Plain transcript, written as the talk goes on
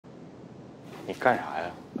你干啥呀？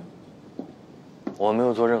我没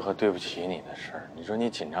有做任何对不起你的事儿。你说你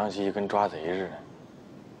紧张兮兮，跟抓贼似的。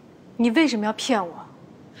你为什么要骗我？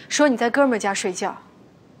说你在哥们儿家睡觉？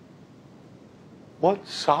我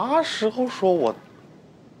啥时候说我？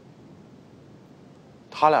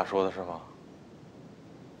他俩说的是吗？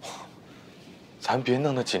咱别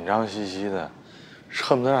弄得紧张兮兮的，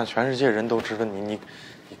恨不得让全世界人都知道你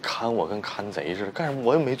看我跟看贼似的，干什么？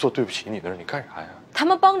我又没做对不起你的事，你干啥呀？他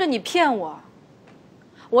们帮着你骗我，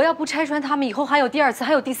我要不拆穿他们，以后还有第2次，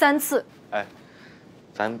还有第3次。哎，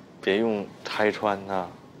咱别用拆穿呐、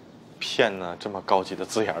骗呐这么高级的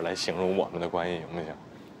字眼来形容我们的关系，行不行？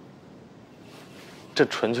这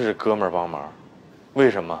纯粹是哥们儿帮忙，为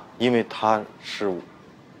什么？因为他是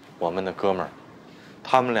我们的哥们儿，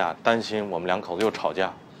他们俩担心我们2口子又吵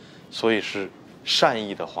架，所以是善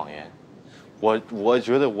意的谎言。我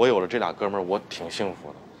觉得我有了这俩哥们儿，我挺幸福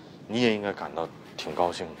的，你也应该感到挺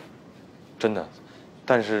高兴的，真的。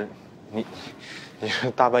但是你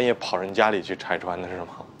是大半夜跑人家里去拆穿的是吗？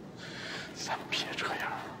咱别这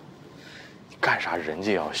样，你干啥？人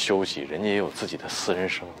家也要休息，人家也有自己的私人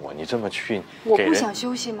生活。你这么去，我不想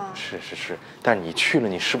休息吗？是，但是你去了，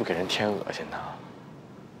你是不是给人添恶心呢？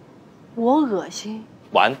我恶心？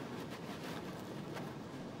完。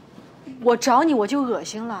我找你我就恶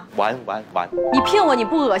心了。完！你骗我你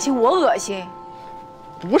不恶心，我恶心。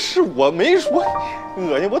不是，我没说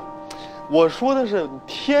恶心，我说的是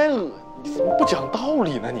天恶，你怎么不讲道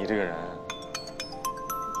理呢？你这个人。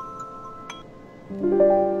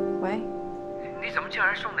喂。你怎么叫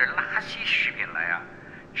人送点垃圾食品来呀？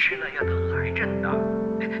吃了要得癌症的。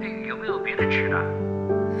有没有别的吃的？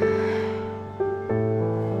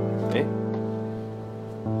哎，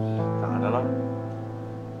咋的了？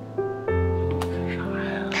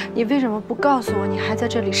你为什么不告诉我你还在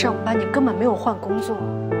这里上班？你根本没有换工作。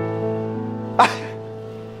哎，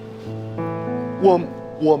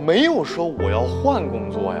我没有说我要换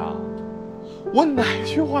工作呀，我哪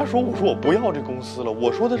句话说我说我不要这公司了？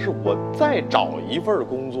我说的是我再找一份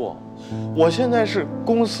工作。我现在是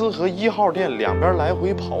公司和1号店两边来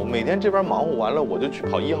回跑，每天这边忙活完了，我就去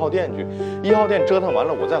跑1号店去，1号店折腾完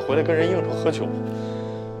了，我再回来跟人应酬喝酒。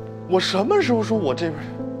我什么时候说我这边？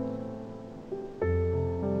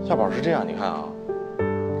夏宝是这样，你看啊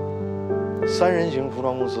，3人行服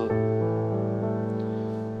装公司，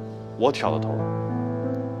我挑的头，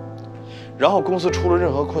然后公司出了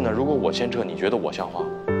任何困难，如果我先撤，你觉得我像话吗？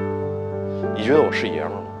你觉得我是爷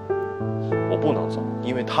们吗？我不能走，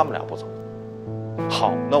因为他们俩不走。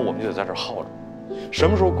好，那我们就得在这儿耗着，什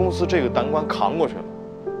么时候公司这个难关扛过去了，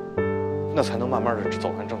那才能慢慢的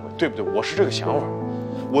走上正轨，对不对？我是这个想法。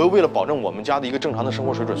我又为了保证我们家的一个正常的生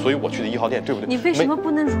活水准，所以我去的1号店，对不对？你为什么不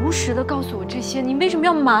能如实的告诉我这些？你为什么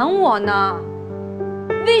要瞒我呢？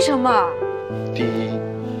为什么？第一，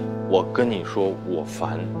我跟你说我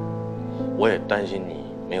烦，我也担心你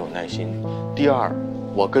没有耐心。第二，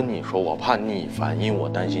我跟你说我怕你烦，因为我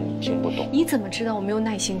担心你听不懂。你怎么知道我没有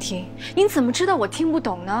耐心听？你怎么知道我听不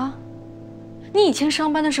懂呢？你以前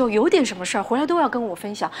上班的时候有点什么事儿，回来都要跟我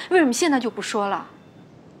分享，为什么现在就不说了？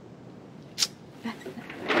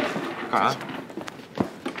干啥？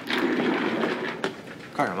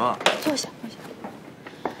干什么？坐下。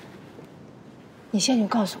你现在就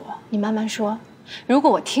告诉我，你慢慢说。如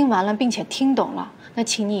果我听完了并且听懂了，那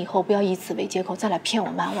请你以后不要以此为借口再来骗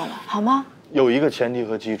我瞒我了，好吗？有一个前提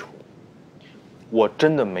和基础，我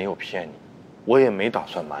真的没有骗你，我也没打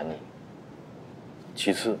算瞒你。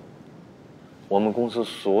其次，我们公司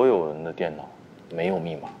所有人的电脑没有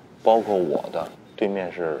密码，包括我的，对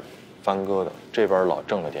面是帆哥的，这边老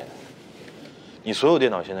郑的电脑。你所有电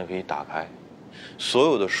脑现在可以打开，所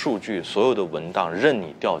有的数据、所有的文档任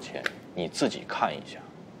你调遣，你自己看一下。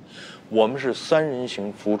我们是3人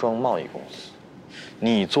行服装贸易公司，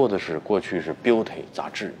你做的是过去是 Beauty 杂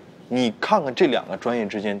志，你看看这2个专业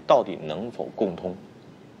之间到底能否共通。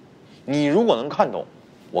你如果能看懂，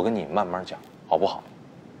我跟你慢慢讲，好不好？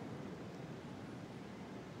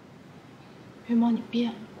元宝，你变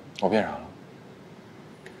了。我变啥了？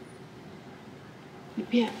你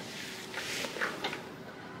变了。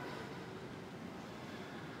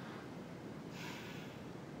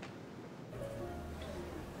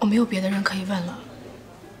我没有别的人可以问了，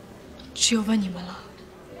只有问你们了。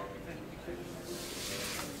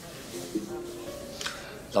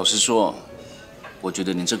老实说，我觉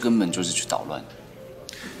得你这根本就是去捣乱。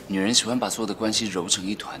女人喜欢把所有的关系揉成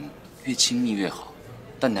一团，越亲密越好，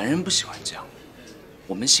但男人不喜欢这样。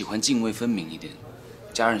我们喜欢泾渭分明一点，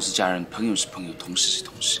家人是家人，朋友是朋友，同事是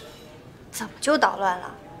同事。怎么就捣乱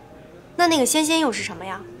了？那个仙仙又是什么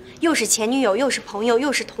呀？又是前女友，又是朋友，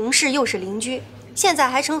又是同事，又是邻居，现在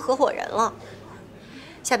还成合伙人了。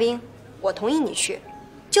夏冰，我同意你去，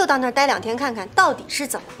就到那儿待2天看看到底是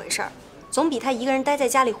怎么回事儿，总比他一个人待在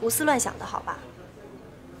家里胡思乱想的好吧？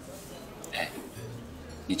哎，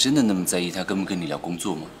你真的那么在意他跟不跟你聊工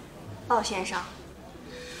作吗？鲍先生，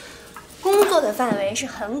工作的范围是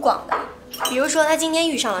很广的，比如说他今天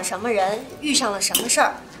遇上了什么人，遇上了什么事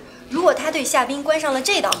儿。如果他对夏冰关上了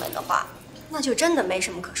这道门的话，那就真的没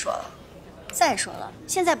什么可说了。再说了，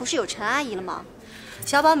现在不是有陈阿姨了吗？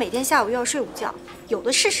小宝每天下午又要睡午觉，有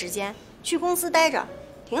的是时间去公司待着，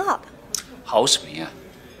挺好的。好什么呀？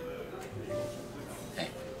哎，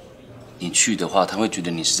你去的话，他会觉得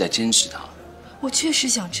你是在监视他。我确实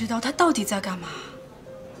想知道他到底在干嘛。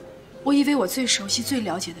我以为我最熟悉、最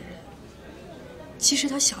了解的人，其实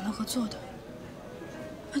他想的和做的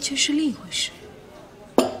完全是另一回事。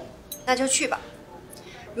那就去吧。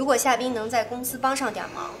如果夏冰能在公司帮上点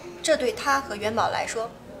忙，这对他和元宝来说，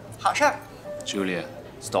好事儿。Julia,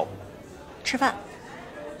 stop。吃饭。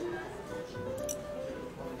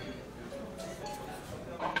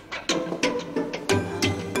我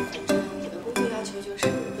的工作要求就是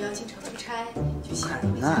不要经常出差，就希望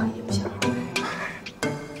你回家也不想好好。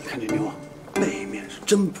你看这妞啊，背面是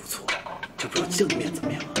真不错，就不知道正面怎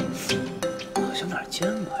么样啊？好像哪儿见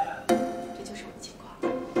过呀？这就是我的情况。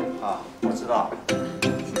啊，我知道。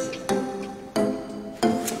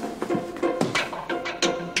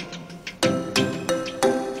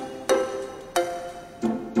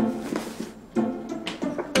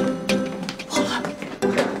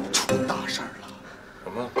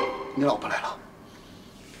你老婆来了，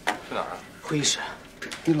去哪儿啊？会议室。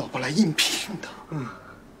你老婆来应聘的。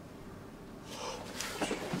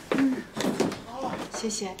谢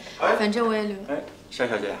谢，反正我也留。哎，夏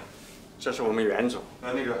小姐，这是我们袁总。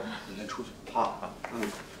那个，你先出去。好。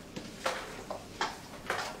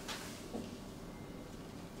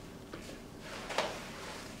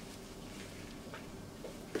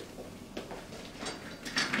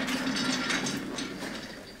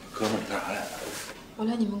哥们儿，你干啥来了？我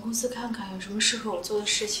来你们公司看看有什么适合我做的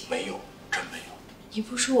事情。没有，真没有。你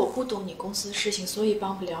不说我不懂你公司的事情，所以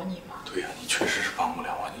帮不了你吗？对呀，你确实是帮不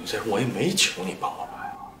了啊。你这我也没求你帮我忙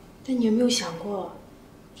呀。但你有没有想过，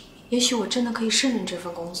也许我真的可以胜任这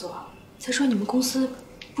份工作？再说你们公司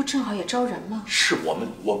不正好也招人吗？是我们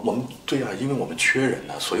对呀，因为我们缺人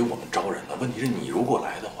呢，所以我们招人呢。问题是你如果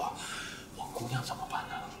来的话，我姑娘怎么办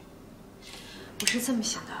呢？我是这么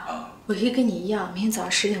想的，我可以跟你一样，明天早上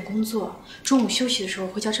10点工作，中午休息的时候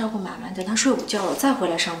回家照顾满满，等她睡午觉了再回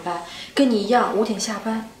来上班，跟你一样5点下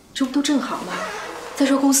班，这不都正好吗？再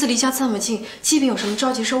说公司离家这么近，即便有什么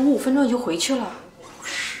着急事，5分钟就回去了。不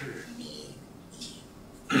是你，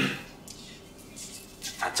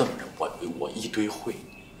咱这么着，我一堆会，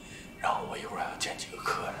然后我一会儿还要见几个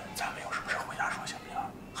客人，咱们有什么事回家说行不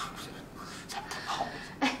行？咱不闹。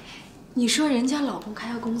哎，你说人家老公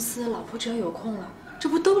开个公司，老婆只要有空了，这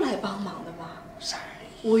不都来帮忙的吗？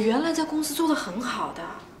我原来在公司做得很好的，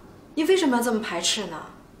你为什么要这么排斥呢？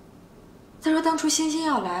再说当初欣欣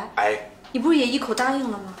要来，你不是也一口答应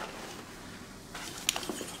了吗？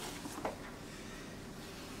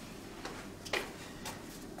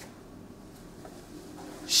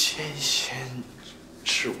欣欣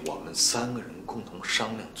是我们3个人共同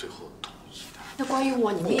商量，最后同意的。那关于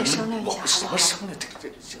我，你们也商量一下好不好？什么商量？这，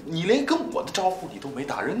你连跟我的招呼你都没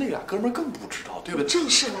打，人那俩哥们更不知道，对不对？正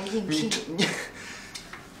式来应聘。你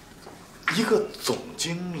一个总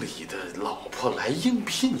经理的老婆来应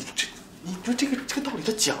聘，你说这个道理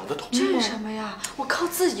他讲得通吗？这是什么呀？我靠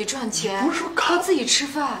自己赚钱，不是说靠自己吃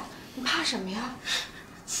饭，你怕什么呀？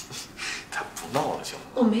咱不闹了行吗？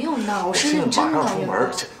我没有闹，我是认真的。马上出门，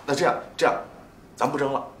那这样，咱不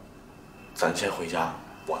争了，咱先回家，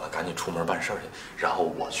我呢赶紧出门办事去，然后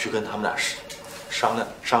我去跟他们俩商量，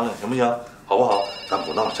行不行？好不好？咱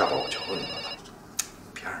不闹，下回我求求你了，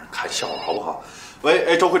别让人看笑话，好不好？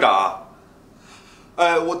喂，周会长啊。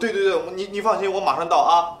对，你放心，我马上到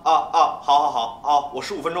啊！好，我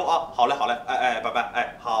15分钟啊！好嘞，拜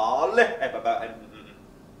拜，好嘞，拜拜，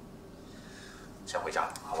先回家，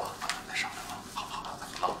好不好？再商量啊！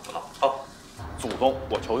好，不闹，好。祖宗，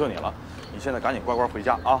我求求你了，你现在赶紧乖乖回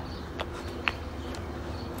家啊！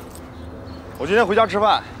我今天回家吃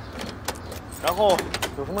饭，然后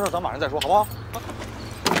有什么事咱马上再说，好不好？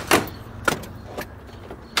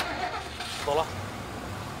走了。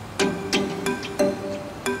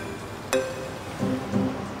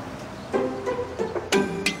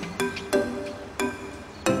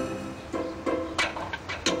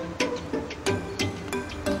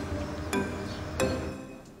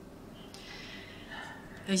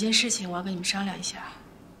有件事情我要跟你们商量一下，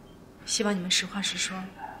希望你们实话实说。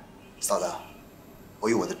嫂子，我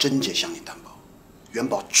有我的贞洁向你担保，元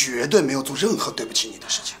宝绝对没有做任何对不起你的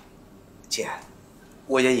事情。姐，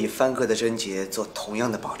我也以帆哥的贞洁做同样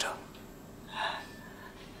的保证。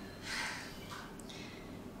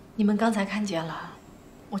你们刚才看见了，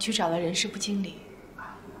我去找了人事部经理。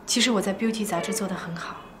其实我在 Beauty 杂志做得很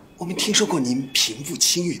好。我们听说过您平步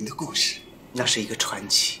青云的故事，那是一个传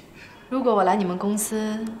奇。如果我来你们公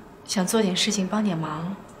司，想做点事情帮点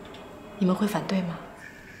忙，你们会反对吗？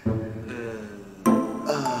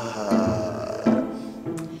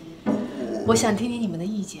我想听听你们的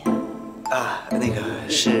意见。那个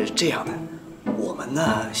是这样的，我们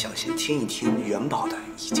呢想先听一听元宝的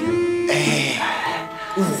意见。哎，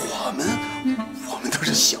我们都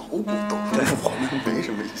是小股东，我们没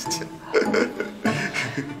什么意见。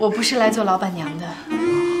我不是来做老板娘的，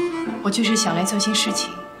我就是想来做些事情，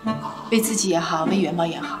为自己也好，为元宝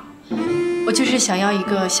也好。我就是想要一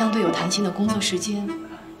个相对有弹性的工作时间。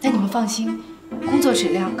但你们放心，工作质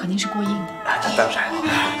量肯定是过硬的。那当然。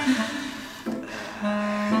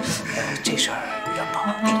这事儿元宝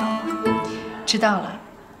知道吗？知道了，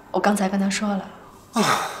我刚才跟他说了。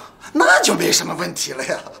那就没什么问题了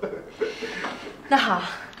呀。那好，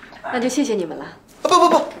那就谢谢你们了。不，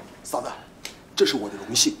嫂子，这是我的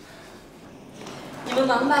荣幸。你们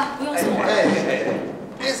忙吧，不用送我。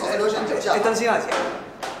给嫂子留神脚下。当心啊，姐。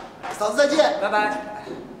嫂子再见，拜拜。